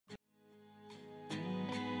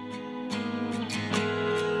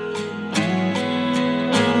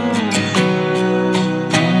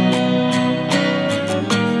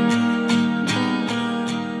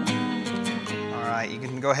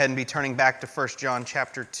ahead and be turning back to 1 John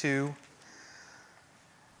chapter 2.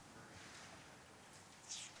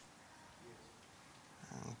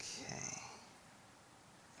 Okay.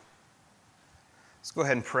 Let's go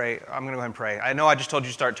ahead and pray. I'm going to go ahead and pray. I know I just told you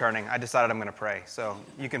to start turning. I decided I'm going to pray. So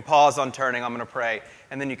you can pause on turning. I'm going to pray,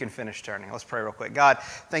 and then you can finish turning. Let's pray real quick. God,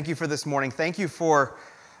 thank you for this morning. Thank you for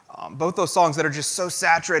both those songs that are just so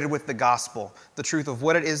saturated with the gospel, the truth of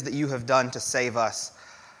what it is that you have done to save us,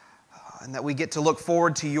 and that we get to look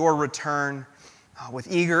forward to your return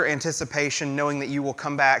with eager anticipation, knowing that you will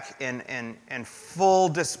come back in full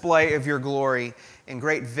display of your glory, in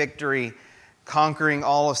great victory, conquering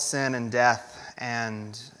all of sin and death,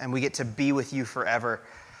 and we get to be with you forever.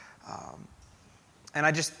 And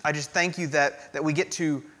I just thank you that we get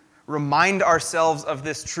to remind ourselves of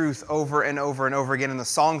this truth over and over and over again in the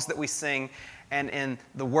songs that we sing and in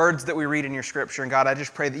the words that we read in your Scripture. And God, I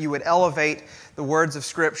just pray that you would elevate the words of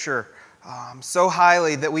Scripture so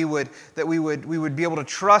highly that we would be able to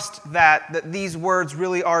trust that these words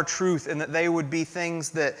really are truth, and that they would be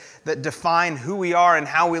things that define who we are and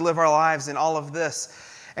how we live our lives in all of this.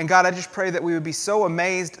 And God, I just pray that we would be so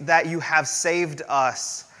amazed that you have saved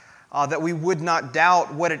us, that we would not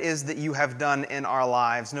doubt what it is that you have done in our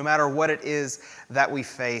lives, no matter what it is that we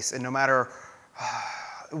face, and no matter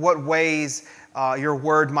what ways your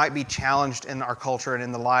word might be challenged in our culture and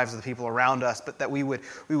in the lives of the people around us, but that we would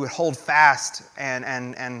hold fast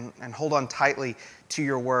and hold on tightly to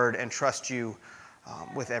your word and trust you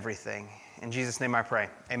with everything. In Jesus' name I pray.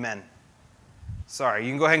 Amen. Sorry,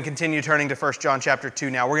 you can go ahead and continue turning to 1 John chapter 2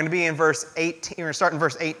 now. We're going to be in verse 18. We're going to start in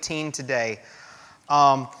verse 18 today.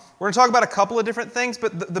 We're going to talk about a couple of different things,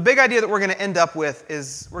 but the big idea that we're going to end up with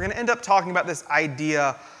is we're going to end up talking about this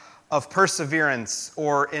idea of perseverance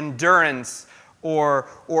or endurance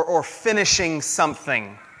or finishing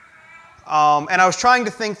something. And I was trying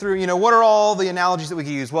to think through, what are all the analogies that we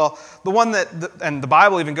could use? Well, the one and the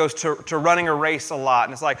Bible even goes to running a race a lot.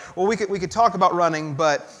 And it's like, well, we could talk about running,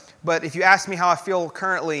 but if you ask me how I feel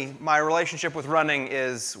currently, my relationship with running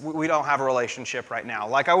is we don't have a relationship right now.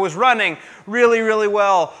 Like I was running really, really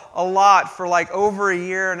well a lot for like over a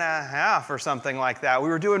year and a half or something like that. We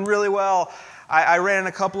were doing really well. I ran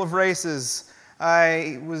a couple of races.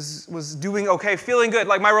 I was doing okay, feeling good.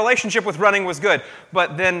 Like my relationship with running was good.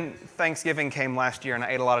 But then Thanksgiving came last year and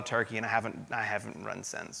I ate a lot of turkey and I haven't run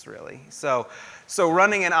since really. So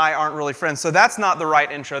running and I aren't really friends. So that's not the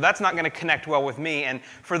right intro. That's not going to connect well with me. And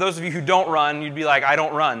for those of you who don't run, you'd be like, I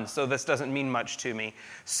don't run, so this doesn't mean much to me.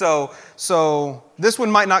 So this one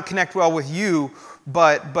might not connect well with you,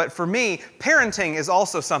 but for me, parenting is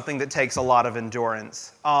also something that takes a lot of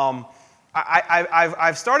endurance.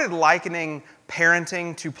 I've started likening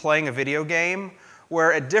parenting to playing a video game,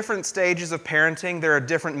 where at different stages of parenting, there are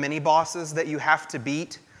different mini-bosses that you have to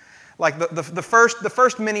beat. Like the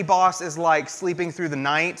first mini-boss is like sleeping through the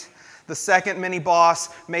night. The second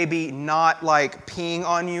mini-boss may be not like peeing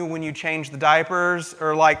on you when you change the diapers,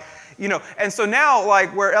 or like, and so now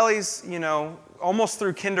like where Ellie's, almost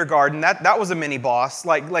through kindergarten, that was a mini-boss,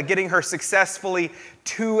 like getting her successfully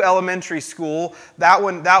to elementary school. That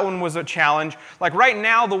one was a challenge. Like right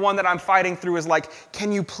now, the one that I'm fighting through is like,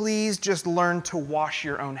 can you please just learn to wash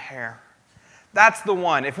your own hair? That's the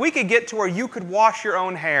one. If we could get to where you could wash your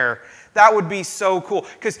own hair, that would be so cool.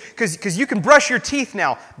 Because you can brush your teeth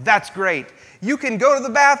now. That's great. You can go to the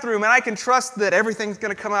bathroom and I can trust that everything's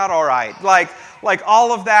going to come out all right. Like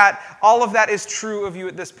all of that is true of you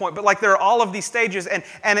at this point. But like there are all of these stages, and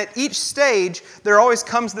at each stage, there always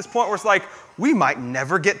comes this point where it's like, we might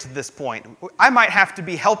never get to this point. I might have to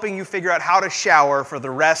be helping you figure out how to shower for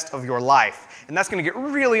the rest of your life. And that's going to get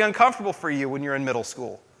really uncomfortable for you when you're in middle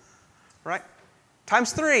school. Right?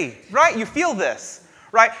 Times 3, right? You feel this,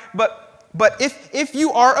 right? But if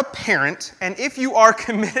you are a parent, and if you are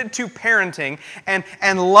committed to parenting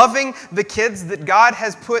and loving the kids that God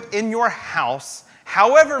has put in your house,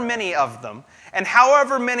 however many of them, and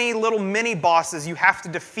however many little mini bosses you have to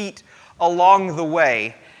defeat along the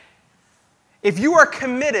way, if you are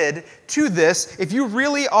committed to this, if you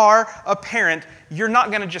really are a parent, you're not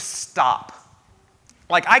going to just stop.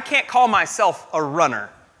 Like I can't call myself a runner.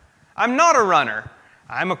 I'm not a runner.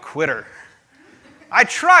 I'm a quitter. I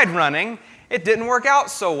tried running. It didn't work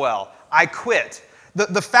out so well. I quit.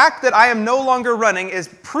 The fact that I am no longer running is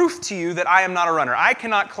proof to you that I am not a runner. I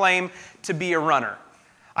cannot claim to be a runner.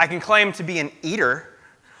 I can claim to be an eater.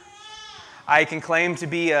 I can claim to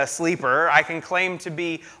be a sleeper. I can claim to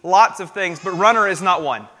be lots of things, but runner is not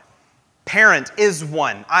one. Parent is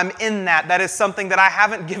one. I'm in that. That is something that I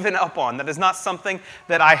haven't given up on. That is not something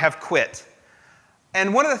that I have quit.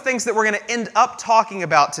 And one of the things that we're going to end up talking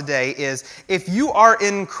about today is if you are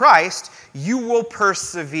in Christ, you will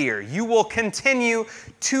persevere. You will continue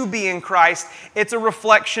to be in Christ. It's a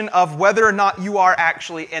reflection of whether or not you are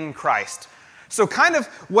actually in Christ. So kind of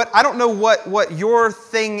I don't know what your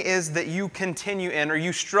thing is that you continue in or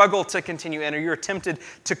you struggle to continue in or you're tempted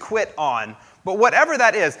to quit on. But whatever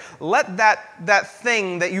that is, let that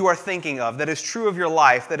thing that you are thinking of, that is true of your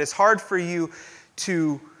life, that is hard for you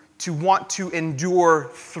to want to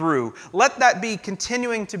endure through. Let that be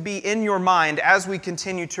continuing to be in your mind as we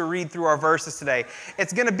continue to read through our verses today.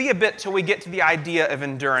 It's going to be a bit till we get to the idea of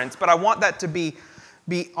endurance, but I want that to be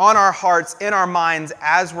on our hearts, in our minds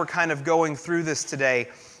as we're kind of going through this today.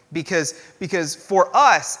 Because for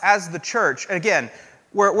us as the church, again,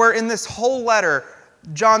 we're in this whole letter,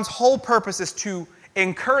 John's whole purpose is to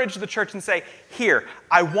encourage the church and say, here,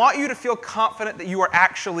 I want you to feel confident that you are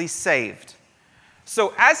actually saved.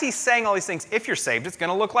 So as he's saying all these things, if you're saved, it's going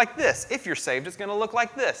to look like this. If you're saved, it's going to look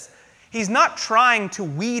like this. He's not trying to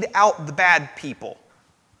weed out the bad people.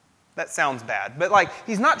 That sounds bad. But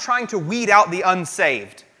he's not trying to weed out the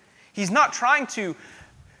unsaved. He's not trying to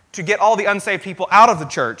get all the unsaved people out of the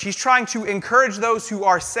church. He's trying to encourage those who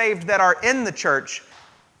are saved that are in the church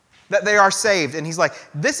that they are saved. And he's like,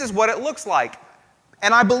 this is what it looks like.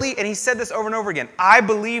 And I believe, and he said this over and over again, I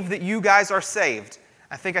believe that you guys are saved.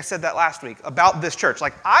 I think I said that last week about this church.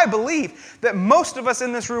 I believe that most of us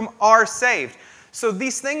in this room are saved. So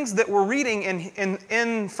these things that we're reading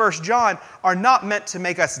in 1 John are not meant to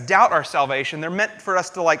make us doubt our salvation. They're meant for us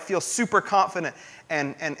to feel super confident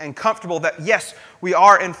and comfortable that yes, we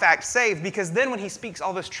are in fact saved. Because then when he speaks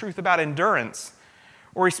all this truth about endurance,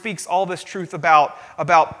 or he speaks all this truth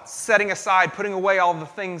about setting aside, putting away all the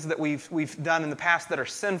things that we've done in the past that are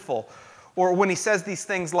sinful, or when he says these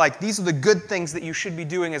things like, these are the good things that you should be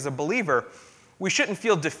doing as a believer, we shouldn't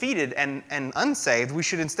feel defeated and unsaved. We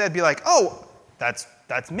should instead be like, oh,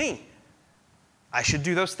 that's me. I should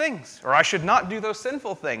do those things, or I should not do those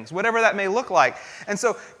sinful things, whatever that may look like. And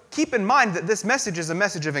so keep in mind that this message is a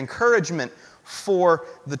message of encouragement for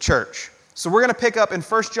the church. So we're going to pick up in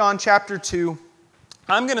 1 John chapter 2.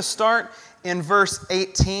 I'm going to start in verse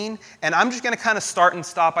 18, and I'm just going to kind of start and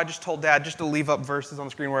stop. I just told Dad just to leave up verses on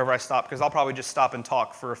the screen wherever I stop, because I'll probably just stop and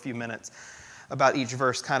talk for a few minutes about each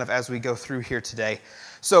verse kind of as we go through here today.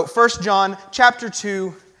 So 1 John chapter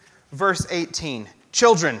 2, verse 18.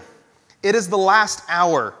 Children, it is the last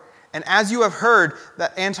hour, and as you have heard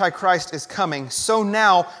that Antichrist is coming, so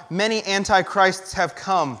now many Antichrists have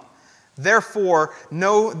come. Therefore,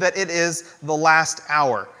 know that it is the last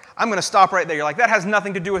hour. I'm going to stop right there. You're like, that has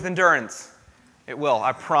nothing to do with endurance. It will,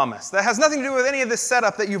 I promise. That has nothing to do with any of this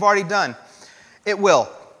setup that you've already done. It will.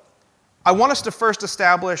 I want us to first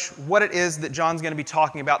establish what it is that John's going to be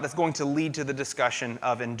talking about that's going to lead to the discussion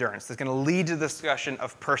of endurance, that's going to lead to the discussion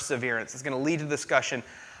of perseverance, that's going to lead to the discussion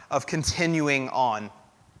of continuing on.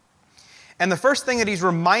 And the first thing that he's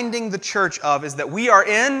reminding the church of is that we are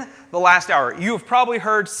in the last hour. You have probably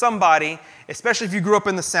heard somebody, especially if you grew up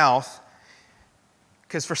in the South,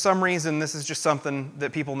 because for some reason this is just something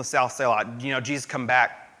that people in the South say a lot. Jesus come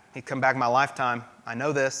back. He'd come back in my lifetime. I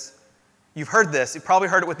know this. You've heard this. You've probably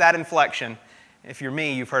heard it with that inflection. If you're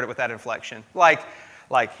me, you've heard it with that inflection. Like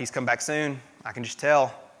he's come back soon. I can just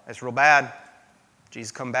tell. It's real bad.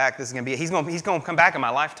 Jesus come back. This is going to be. He's going to come back in my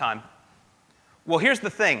lifetime. Well, here's the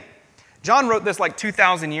thing. John wrote this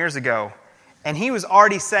 2,000 years ago, and he was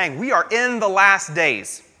already saying we are in the last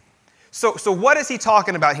days. So what is he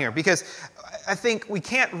talking about here? Because I think we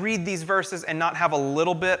can't read these verses and not have a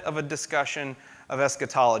little bit of a discussion of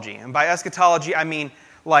eschatology. And by eschatology, I mean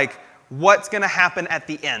what's going to happen at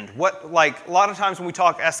the end. A lot of times when we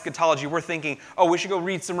talk eschatology, we're thinking, we should go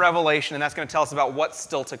read some Revelation, and that's going to tell us about what's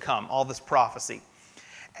still to come, all this prophecy.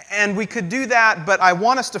 And we could do that, but I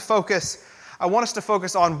want us to focus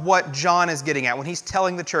on what John is getting at when he's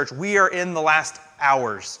telling the church, we are in the last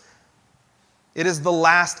hours. It is the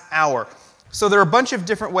last hour. So there are a bunch of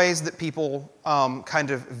different ways that people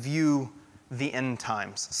kind of view the end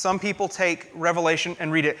times. Some people take Revelation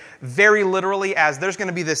and read it very literally as there's going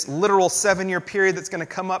to be this literal 7-year period that's going to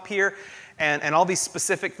come up here, and all these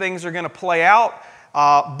specific things are going to play out.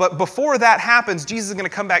 But before that happens, Jesus is going to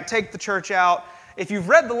come back, take the church out. If you've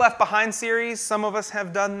read the Left Behind series, some of us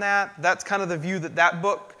have done that. That's kind of the view that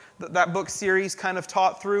book series kind of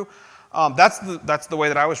taught through. That's the way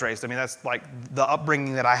that I was raised. I mean, that's the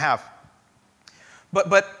upbringing that I have.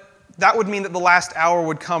 But that would mean that the last hour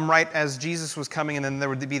would come right as Jesus was coming, and then there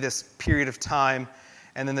would be this period of time,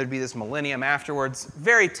 and then there'd be this millennium afterwards.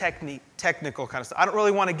 Very technical kind of stuff. I don't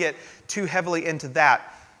really want to get too heavily into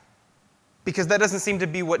that, because that doesn't seem to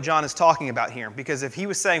be what John is talking about here. Because if he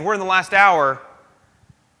was saying, we're in the last hour,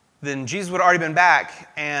 then Jesus would have already been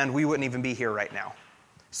back and we wouldn't even be here right now.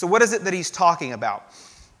 So what is it that he's talking about?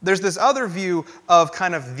 There's this other view of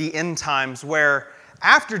kind of the end times where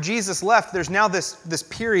after Jesus left, there's now this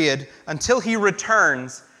period until he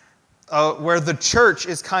returns where the church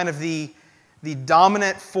is kind of the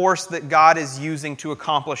dominant force that God is using to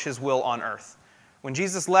accomplish his will on earth. When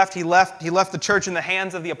Jesus left, he left the church in the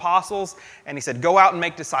hands of the apostles, and he said, go out and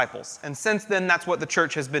make disciples. And since then, that's what the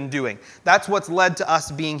church has been doing. That's what's led to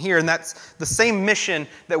us being here, and that's the same mission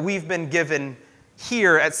that we've been given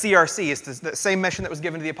here at CRC. It's the same mission that was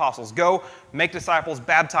given to the apostles. Go, make disciples,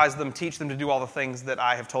 baptize them, teach them to do all the things that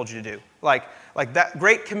I have told you to do. Like that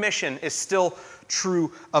Great Commission is still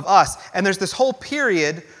true of us. And there's this whole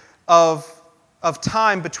period of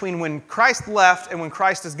time between when Christ left and when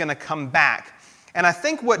Christ is going to come back. And I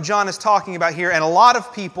think what John is talking about here, and a lot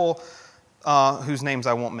of people whose names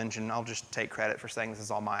I won't mention, I'll just take credit for saying this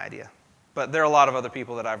is all my idea. But there are a lot of other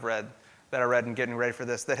people that I read and getting ready for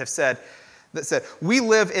this that have said, we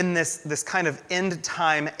live in this kind of end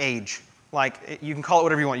time age. Like, you can call it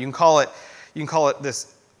whatever you want. You can call it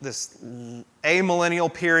this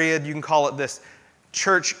amillennial period. You can call it this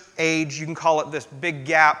church age. You can call it this big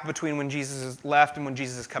gap between when Jesus is left and when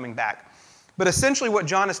Jesus is coming back. But essentially what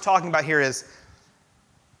John is talking about here is,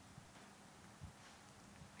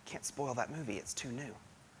 I can't spoil that movie, it's too new.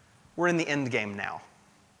 We're in the end game now.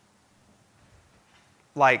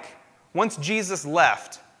 Like, once Jesus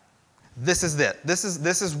left, this is it. This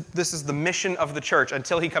is the mission of the church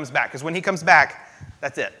until he comes back. Because when he comes back,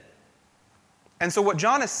 that's it. And so what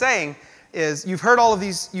John is saying is, you've heard all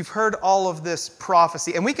of this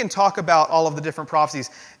prophecy, and we can talk about all of the different prophecies.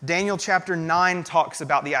 Daniel chapter 9 talks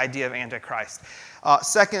about the idea of Antichrist.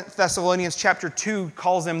 2 Thessalonians chapter 2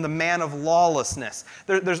 calls him the man of lawlessness.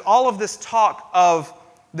 There's all of this talk of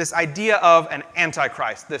this idea of an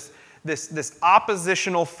Antichrist, this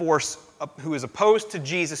oppositional force who is opposed to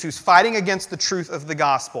Jesus, who's fighting against the truth of the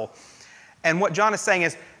gospel. And what John is saying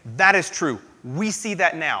is, that is true. We see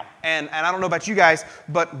that now. And I don't know about you guys,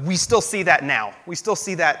 but we still see that now. We still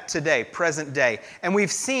see that today, present day. And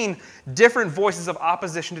we've seen different voices of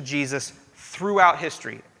opposition to Jesus throughout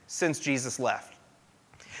history since Jesus left.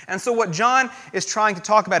 And so what John is trying to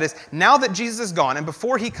talk about is, now that Jesus is gone and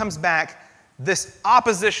before he comes back, this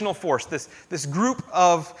oppositional force, this group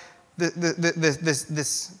of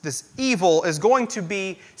this evil is going to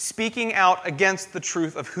be speaking out against the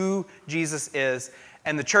truth of who Jesus is.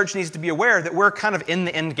 And the church needs to be aware that we're kind of in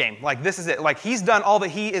the end game. Like, this is it. Like, he's done all that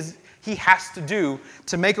he has to do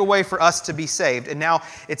to make a way for us to be saved. And now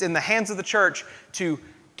it's in the hands of the church to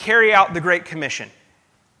carry out the Great Commission,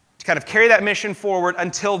 to kind of carry that mission forward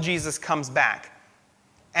until Jesus comes back.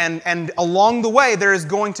 And along the way, there is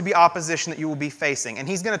going to be opposition that you will be facing. And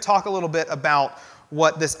he's going to talk a little bit about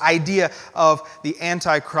what this idea of the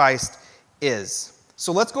Antichrist is.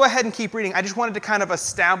 So let's go ahead and keep reading. I just wanted to kind of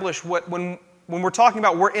establish when we're talking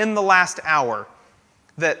about we're in the last hour,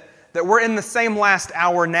 that we're in the same last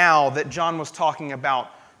hour now that John was talking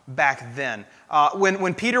about back then.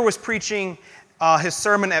 When Peter was preaching his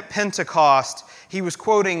sermon at Pentecost, he was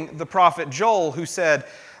quoting the prophet Joel, who said,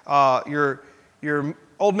 your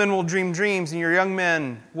old men will dream dreams and your young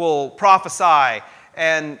men will prophesy.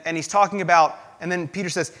 And he's talking about, and then Peter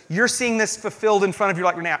says, you're seeing this fulfilled in front of you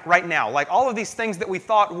right now. Like, all of these things that we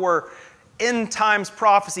thought were end times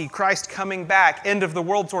prophecy, Christ coming back, end of the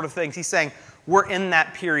world sort of things. He's saying, we're in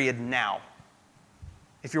that period now.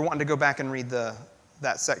 If you're wanting to go back and read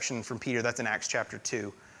that section from Peter, that's in Acts chapter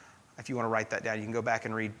 2. If you want to write that down, you can go back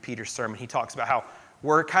and read Peter's sermon. He talks about how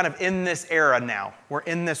we're kind of in this era now. We're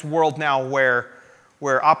in this world now where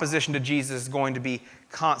opposition to Jesus is going to be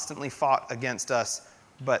constantly fought against us.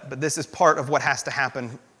 But this is part of what has to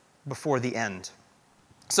happen before the end.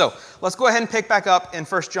 So let's go ahead and pick back up in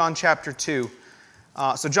 1 John chapter 2.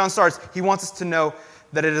 So John starts, he wants us to know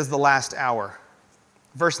that it is the last hour.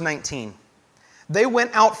 Verse 19. They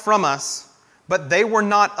went out from us, but they were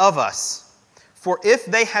not of us. For if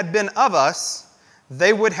they had been of us,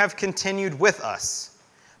 they would have continued with us.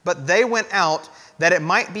 But they went out that it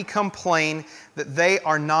might become plain that they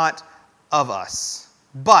are not of us.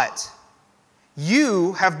 But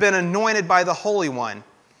you have been anointed by the Holy One,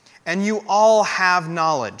 and you all have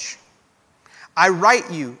knowledge. I write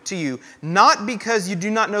to you, not because you do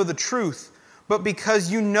not know the truth, but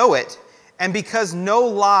because you know it, and because no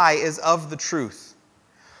lie is of the truth.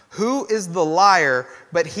 Who is the liar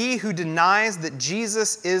but he who denies that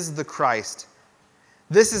Jesus is the Christ?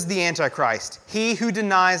 This is the Antichrist, he who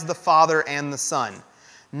denies the Father and the Son.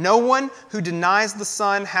 No one who denies the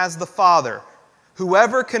Son has the Father.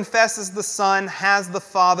 Whoever confesses the Son has the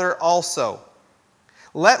Father also.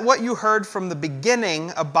 Let what you heard from the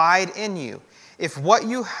beginning abide in you. If what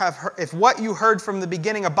you heard from the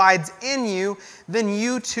beginning abides in you, then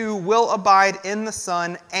you too will abide in the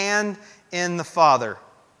Son and in the Father.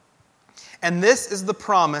 And this is the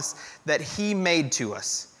promise that He made to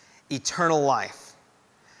us, eternal life.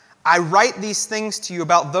 I write these things to you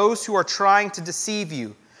about those who are trying to deceive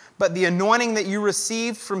you, but the anointing that you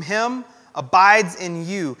received from Him abides in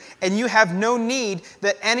you, and you have no need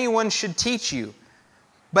that anyone should teach you.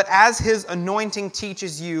 But as His anointing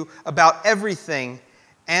teaches you about everything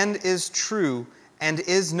and is true and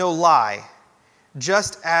is no lie,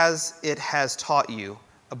 just as it has taught you,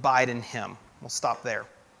 abide in Him. We'll stop there.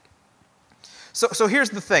 So here's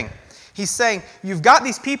the thing. He's saying, you've got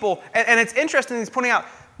these people, and it's interesting, he's pointing out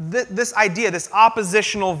this idea, this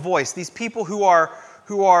oppositional voice, these people who are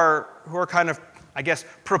kind of, I guess,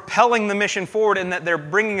 propelling the mission forward, and that they're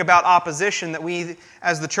bringing about opposition that we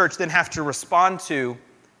as the church then have to respond to,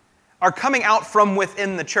 are coming out from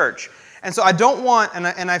within the church. And so I don't want,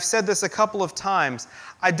 and I've said this a couple of times,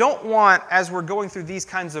 I don't want, as we're going through these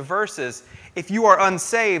kinds of verses, if you are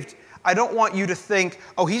unsaved, I don't want you to think,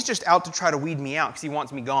 oh, he's just out to try to weed me out because he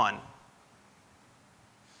wants me gone.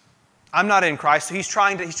 I'm not in Christ, so he's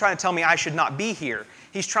trying to tell me I should not be here.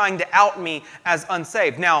 He's trying to out me as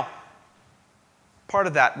unsaved. Now, part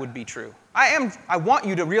of that would be true. I want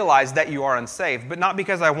you to realize that you are unsaved, but not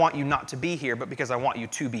because I want you not to be here, but because I want you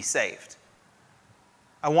to be saved.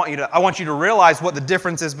 I want you to realize what the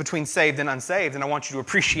difference is between saved and unsaved, and I want you to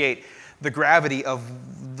appreciate the gravity of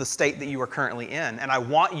the state that you are currently in. And I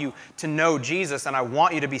want you to know Jesus, and I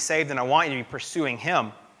want you to be saved, and I want you to be pursuing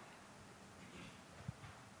Him.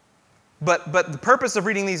 But the purpose of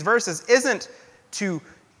reading these verses isn't to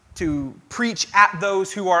preach at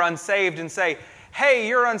those who are unsaved and say, hey,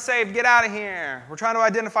 you're unsaved, get out of here. We're trying to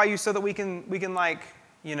identify you so that we can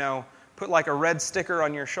put like a red sticker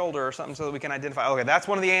on your shoulder or something so that we can identify, okay, that's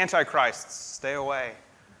one of the antichrists, stay away.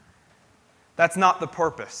 That's not the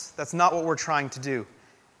purpose. That's not what we're trying to do.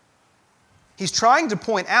 He's trying to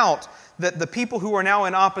point out that the people who are now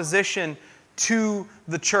in opposition to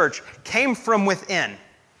the church came from within,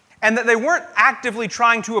 and that they weren't actively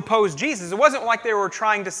trying to oppose Jesus. It wasn't like they were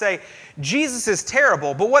trying to say, Jesus is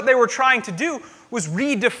terrible, but what they were trying to do was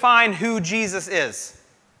redefine who Jesus is.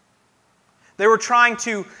 They were trying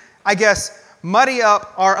to, I guess, muddy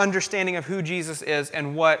up our understanding of who Jesus is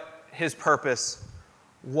and what His purpose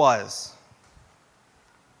was.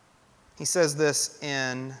 He says this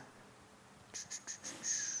in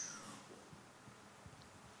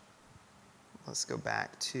let's go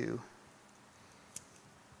back to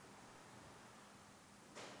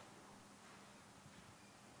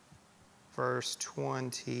verse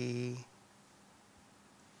 23.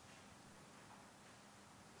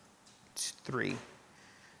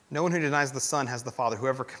 No one who denies the Son has the Father.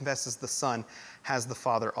 Whoever confesses the Son has the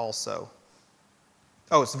Father also.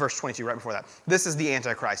 Oh, it's verse 22 right before that. This is the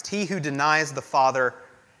Antichrist, he who denies the Father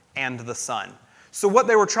and the Son. So what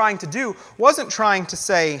they were trying to do wasn't trying to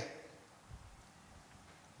say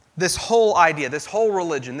this whole idea, this whole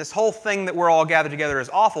religion, this whole thing that we're all gathered together is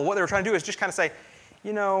awful. What they were trying to do is just kind of say,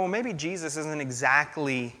 maybe Jesus isn't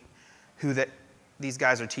exactly who that these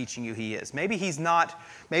guys are teaching you He is. Maybe he's not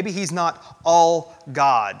all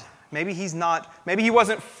God. Maybe he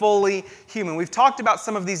wasn't fully human. We've talked about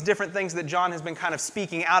some of these different things that John has been kind of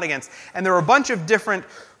speaking out against. And there were a bunch of different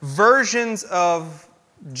versions of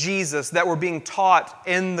Jesus that were being taught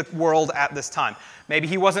in the world at this time. Maybe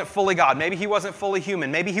He wasn't fully God. Maybe He wasn't fully human.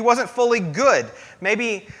 Maybe He wasn't fully good.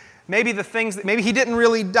 Maybe He didn't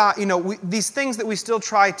really die. These things that we still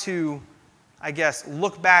try to, I guess,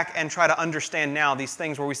 look back and try to understand now, these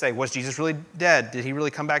things where we say, was Jesus really dead? Did He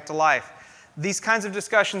really come back to life? These kinds of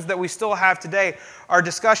discussions that we still have today are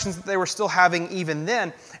discussions that they were still having even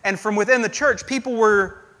then. And from within the church, people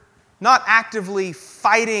were not actively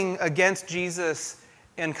fighting against Jesus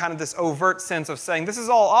in kind of this overt sense of saying, this is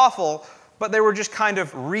all awful, but they were just kind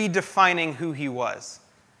of redefining who He was,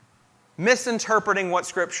 misinterpreting what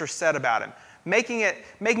Scripture said about Him, making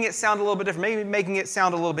it sound a little bit different, maybe making it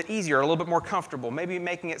sound a little bit easier, a little bit more comfortable, maybe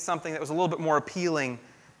making it something that was a little bit more appealing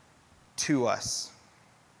to us.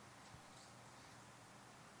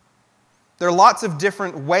 There are lots of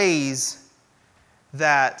different ways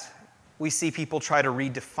that we see people try to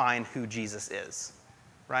redefine who Jesus is,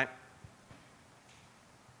 right?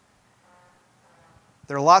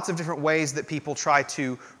 There are lots of different ways that people try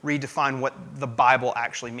to redefine what the Bible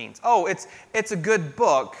actually means. Oh, it's a good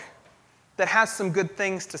book that has some good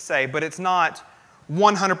things to say, but it's not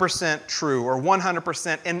 100% true or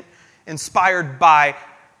 100% inspired by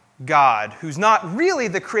God, who's not really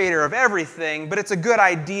the creator of everything, but it's a good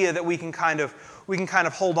idea that we can kind of we can kind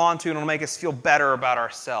of hold on to and it'll make us feel better about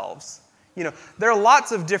ourselves. There are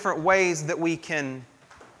lots of different ways that we can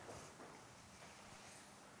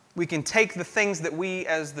take the things that we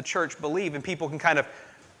as the church believe, and people can kind of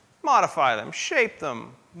modify them, shape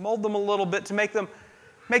them, mold them a little bit to make them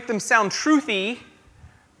sound truthy,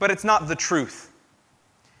 but it's not the truth.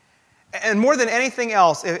 And more than anything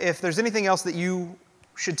else, if there's anything else that you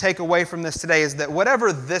should take away from this today, is that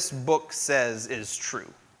whatever this book says is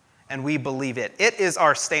true, and we believe it. It is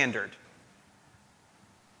our standard.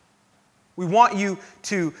 We want you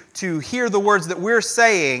to hear the words that we're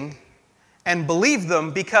saying and believe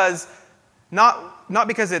them, because not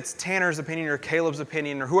because it's Tanner's opinion or Caleb's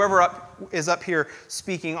opinion or whoever is up here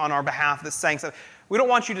speaking on our behalf that's saying something. We don't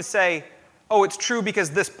want you to say, oh, it's true because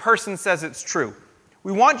this person says it's true.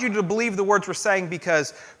 We want you to believe the words we're saying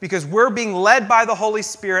because we're being led by the Holy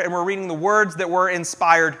Spirit and we're reading the words that were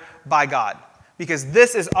inspired by God. Because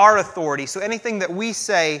this is our authority. So anything that we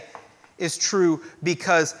say is true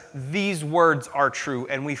because these words are true,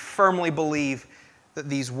 and we firmly believe that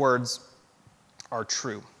these words are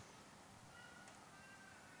true.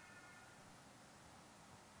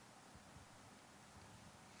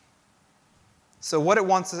 So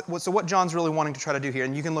what John's really wanting to try to do here,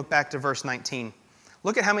 and you can look back to verse 19.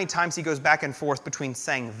 Look at how many times he goes back and forth between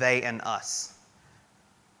saying they and us.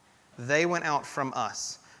 They went out from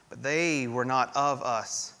us, but they were not of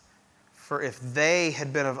us. For if they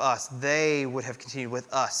had been of us, they would have continued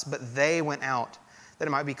with us. But they went out, that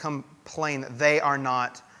it might become plain that they are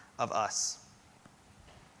not of us.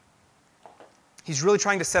 He's really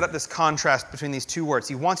trying to set up this contrast between these two words.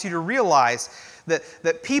 He wants you to realize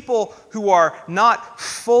that people who are not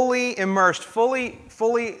fully immersed, fully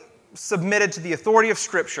submitted to the authority of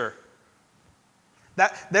Scripture,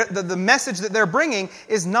 that the message that they're bringing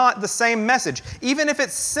is not the same message. Even if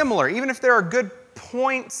it's similar, even if there are good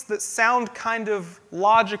points that sound kind of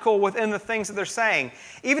logical within the things that they're saying,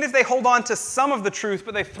 even if they hold on to some of the truth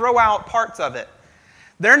but they throw out parts of it,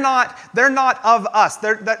 they're not of us.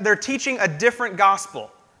 They're teaching a different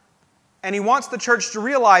gospel. And he wants the church to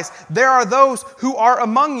realize there are those who are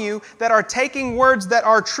among you that are taking words that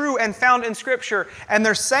are true and found in Scripture, and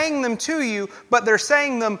they're saying them to you, but they're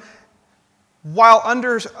saying them while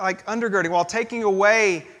undergirding, while taking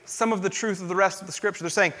away some of the truth of the rest of the Scripture.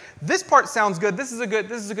 They're saying, this part sounds good, this is a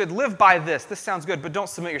good, live by this sounds good, but don't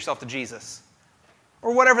submit yourself to Jesus.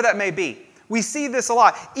 Or whatever that may be. We see this a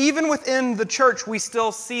lot. Even within the church, we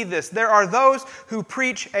still see this. There are those who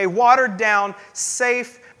preach a watered-down,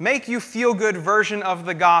 safe, make-you-feel-good version of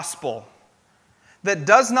the gospel that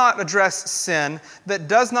does not address sin, that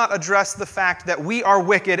does not address the fact that we are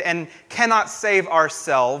wicked and cannot save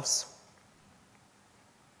ourselves,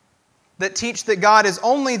 that teach that God is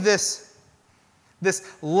only this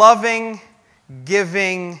loving,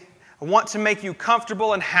 giving, want to make you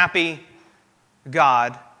comfortable and happy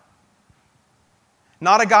God.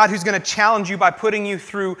 Not a God who's going to challenge you by putting you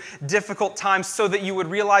through difficult times so that you would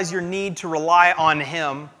realize your need to rely on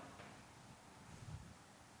Him.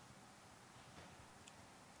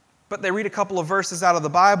 But they read a couple of verses out of the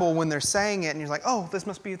Bible when they're saying it, and you're like, oh, this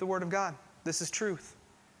must be the Word of God. This is truth.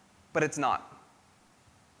 But it's not.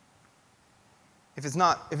 If it's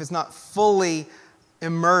not fully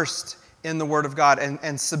immersed in the Word of God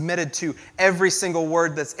and submitted to every single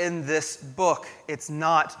word that's in this book, it's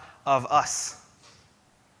not of us.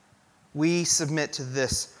 We submit to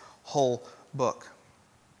this whole book.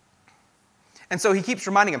 And so he keeps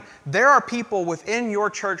reminding them, there are people within your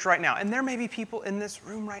church right now, and there may be people in this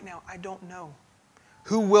room right now, I don't know,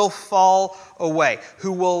 who will fall away,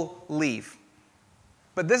 who will leave.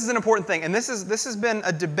 But this is an important thing, and this has been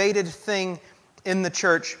a debated thing in the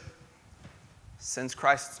church since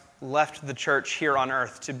Christ left the church here on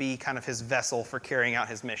earth to be kind of his vessel for carrying out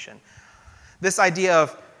his mission. This idea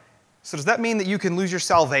of, so does that mean that you can lose your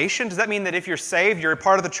salvation? Does that mean that if you're saved, you're a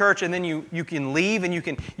part of the church, and then you can leave and you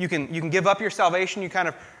can give up your salvation? You kind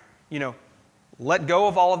of, let go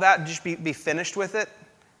of all of that and just be finished with it?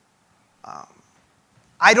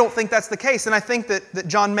 I don't think that's the case, and I think that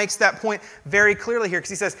John makes that point very clearly here, because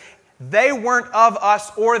he says, they weren't of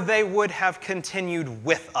us or they would have continued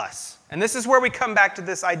with us. And this is where we come back to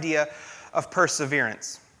this idea of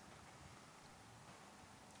perseverance.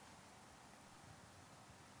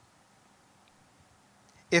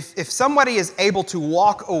 If somebody is able to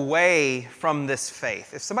walk away from this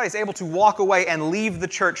faith, if somebody is able to walk away and leave the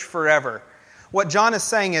church forever, what John is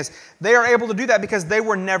saying is they are able to do that because they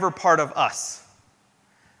were never part of us.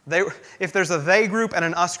 If there's a they group and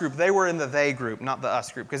an us group, they were in the they group, not the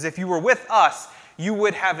us group. Because if you were with us, you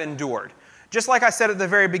would have endured. Just like I said at the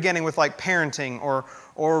very beginning with like parenting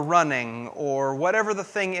or running or whatever the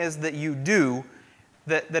thing is that you do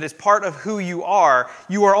that is part of who you are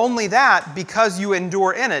only that because you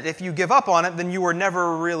endure in it. If you give up on it, then you were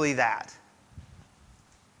never really that.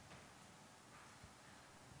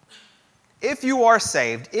 If you are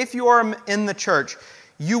saved, if you are in the church,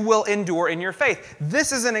 you will endure in your faith.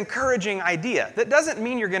 This is an encouraging idea. That doesn't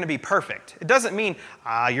mean you're going to be perfect. It doesn't mean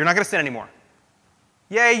you're not going to sin anymore.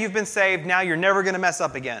 Yay, you've been saved. Now you're never going to mess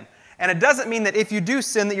up again. And it doesn't mean that if you do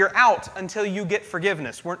sin that you're out until you get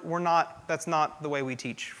forgiveness. We're not. That's not the way we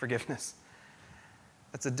teach forgiveness.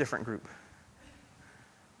 That's a different group.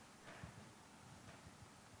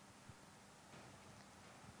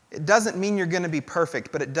 It doesn't mean you're going to be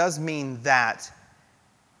perfect, but it does mean that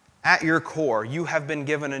at your core, you have been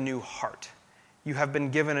given a new heart. You have been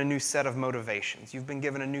given a new set of motivations. You've been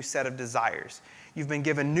given a new set of desires. You've been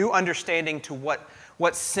given new understanding to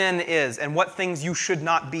what sin is and what things you should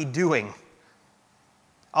not be doing.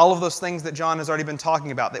 All of those things that John has already been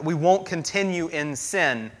talking about, that we won't continue in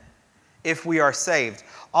sin if we are saved.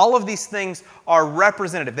 All of these things are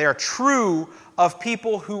representative. They are true of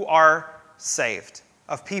people who are saved,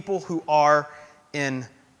 of people who are in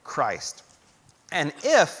Christ. And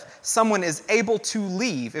if someone is able to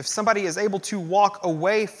leave, if somebody is able to walk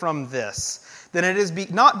away from this, then it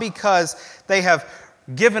is not because they have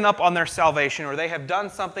given up on their salvation or they have done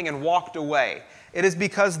something and walked away. It is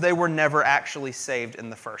because they were never actually saved in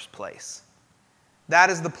the first place. That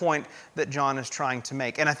is the point that John is trying to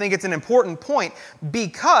make. And I think it's an important point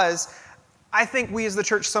because I think we as the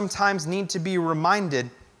church sometimes need to be reminded,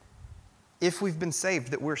 if we've been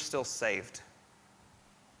saved, that we're still saved.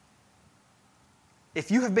 If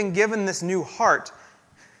you have been given this new heart,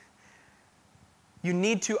 you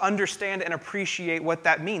need to understand and appreciate what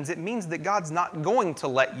that means. It means that God's not going to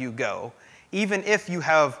let you go, even if you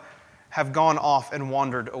have gone off and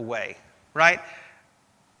wandered away, right?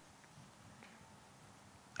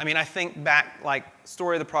 I mean, I think back, like,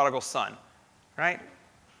 story of the prodigal son, right?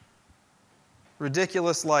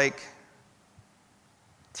 Ridiculous, like,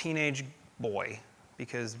 teenage boy,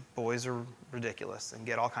 because boys are ridiculous and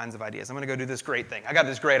get all kinds of ideas. I'm going to go do this great thing. I got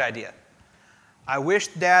this great idea. I wish,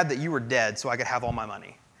 Dad, that you were dead so I could have all my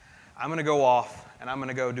money. I'm going to go off and I'm going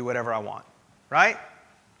to go do whatever I want. Right?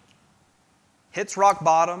 Hits rock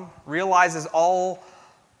bottom, realizes all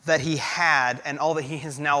that he had and all that he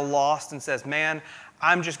has now lost and says, man,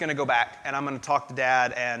 I'm just going to go back and I'm going to talk to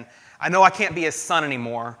Dad, and I know I can't be his son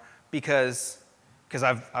anymore because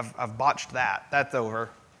I've botched that. That's over.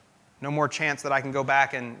 No more chance that I can go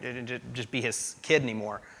back and just be his kid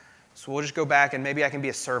anymore. So we'll just go back and maybe I can be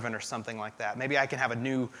a servant or something like that. Maybe I can have a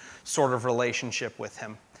new sort of relationship with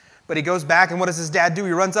him. But he goes back, and what does his dad do?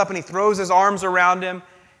 He runs up and he throws his arms around him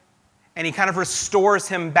and he kind of restores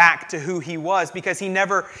him back to who he was, because he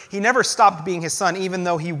never stopped being his son. Even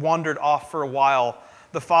though he wandered off for a while,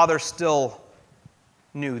 the father still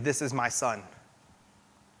knew, this is my son.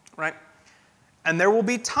 Right? And there will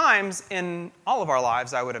be times in all of our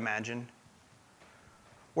lives, I would imagine,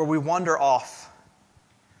 where we wander off,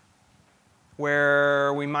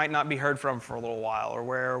 where we might not be heard from for a little while, or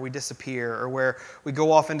where we disappear, or where we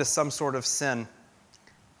go off into some sort of sin.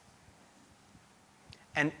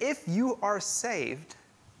 And if you are saved,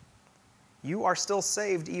 you are still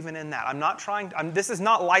saved even in that. This is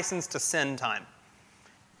not license to sin time.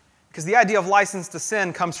 Because the idea of license to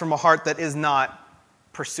sin comes from a heart that is not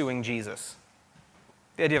pursuing Jesus.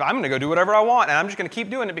 The idea of, I'm going to go do whatever I want, and I'm just going to keep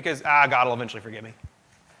doing it because, God will eventually forgive me.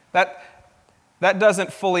 That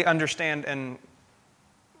doesn't fully understand and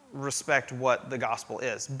respect what the gospel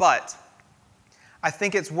is. But I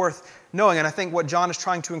think it's worth knowing, and I think what John is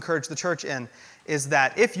trying to encourage the church in is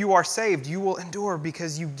that if you are saved, you will endure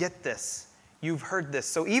because you get this. You've heard this.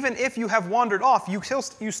 So even if you have wandered off,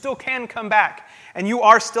 you still can come back, and you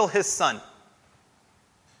are still his son.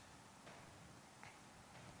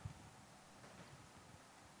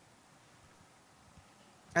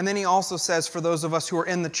 And then he also says, for those of us who are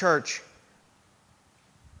in the church,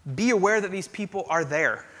 be aware that these people are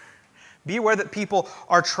there. Be aware that people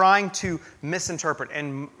are trying to misinterpret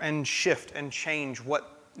and shift and change what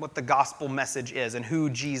the gospel message is and who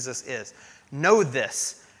Jesus is. Know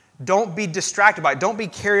this. Don't be distracted by it. Don't be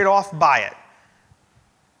carried off by it.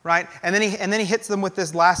 Right? And then he hits them with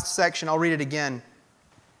this last section. I'll read it again.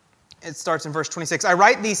 It starts in verse 26. I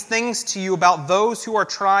write these things to you about those who are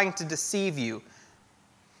trying to deceive you.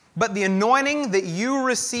 But the anointing that you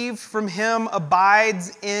received from him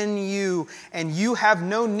abides in you, and you have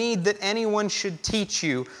no need that anyone should teach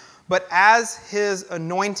you. But as his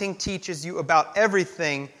anointing teaches you about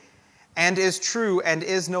everything, and is true and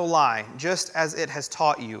is no lie, just as it has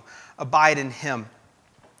taught you, abide in him.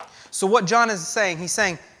 So what John is saying, he's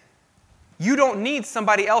saying, you don't need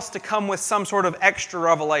somebody else to come with some sort of extra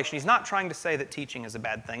revelation. He's not trying to say that teaching is a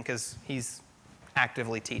bad thing, because he's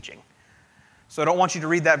actively teaching. So I don't want you to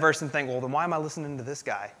read that verse and think, well, then why am I listening to this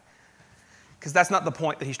guy? Because that's not the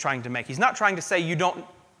point that he's trying to make. He's not trying to say you don't,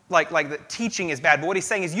 like that teaching is bad. But what he's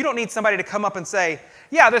saying is you don't need somebody to come up and say,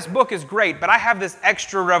 yeah, this book is great, but I have this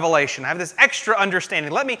extra revelation. I have this extra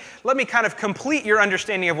understanding. Let me kind of complete your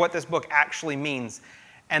understanding of what this book actually means.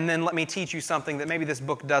 And then let me teach you something that maybe this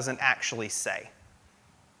book doesn't actually say.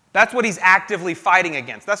 That's what he's actively fighting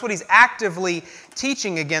against. That's what he's actively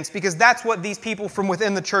teaching against, because that's what these people from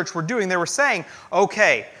within the church were doing. They were saying,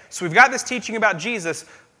 okay, so we've got this teaching about Jesus,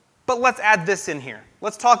 but let's add this in here.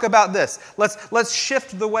 Let's talk about this. Let's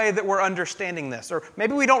shift the way that we're understanding this. Or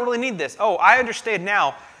maybe we don't really need this. Oh, I understand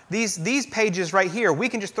now. These pages right here, we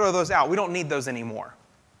can just throw those out. We don't need those anymore.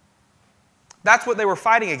 That's what they were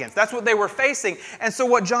fighting against. That's what they were facing. And so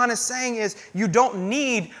what John is saying is you don't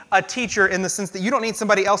need a teacher in the sense that you don't need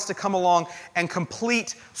somebody else to come along and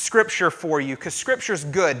complete Scripture for you, because Scripture's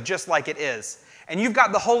good just like it is. And you've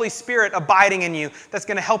got the Holy Spirit abiding in you that's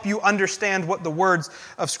going to help you understand what the words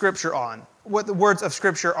of Scripture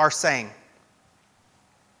are saying.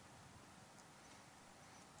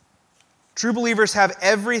 True believers have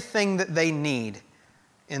everything that they need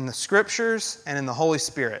in the Scriptures and in the Holy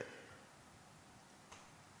Spirit.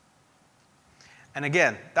 And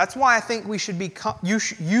again, that's why I think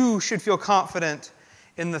you should feel confident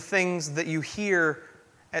in the things that you hear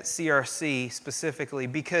at CRC specifically,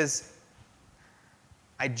 because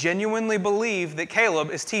I genuinely believe that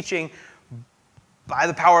Caleb is teaching by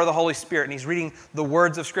the power of the Holy Spirit, and he's reading the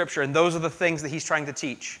words of Scripture, and those are the things that he's trying to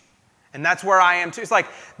teach. And that's where I am too. It's like,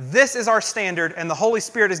 this is our standard, and the Holy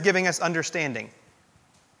Spirit is giving us understanding.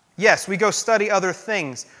 Yes, we go study other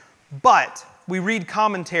things, but we read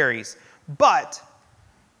commentaries. But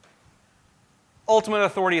ultimate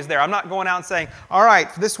authority is there. I'm not going out and saying, all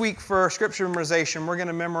right, this week for Scripture memorization, we're going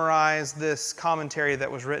to memorize this commentary that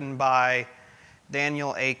was written by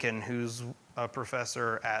Daniel Aiken, who's a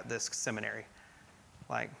professor at this seminary.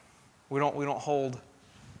 Like, we don't hold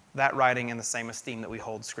that writing in the same esteem that we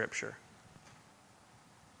hold Scripture.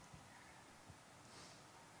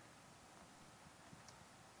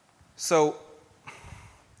 So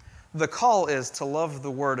the call is to love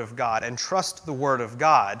the Word of God and trust the Word of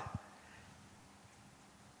God.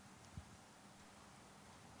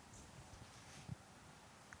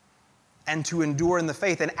 And to endure in the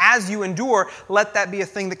faith. And as you endure, let that be a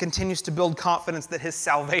thing that continues to build confidence that His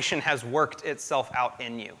salvation has worked itself out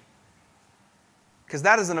in you. Because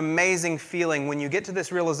that is an amazing feeling when you get to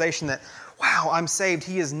this realization that, wow, I'm saved.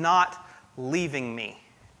 He is not leaving me.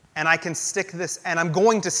 And I can stick this, and I'm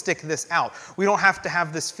going to stick this out. We don't have to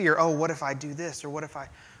have this fear, oh, what if I do this? Or what if I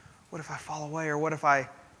fall away? Or what if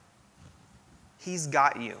He's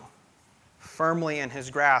got you firmly in His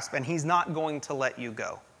grasp, and He's not going to let you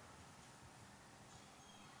go.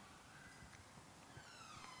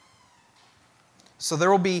 So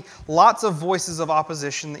there will be lots of voices of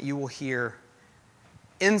opposition that you will hear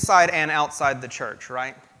inside and outside the church,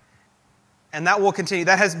 right? And that will continue.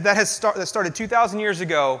 That started 2,000 years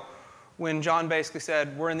ago when John basically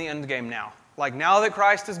said, we're in the end game now. Like, now that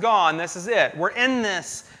Christ is gone, this is it. We're in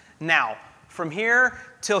this now. From here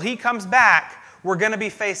till He comes back, we're going to be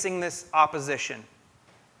facing this opposition.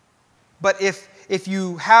 But if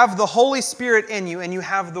you have the Holy Spirit in you and you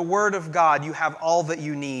have the Word of God, you have all that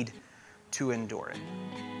you need to endure it.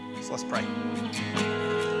 So let's pray.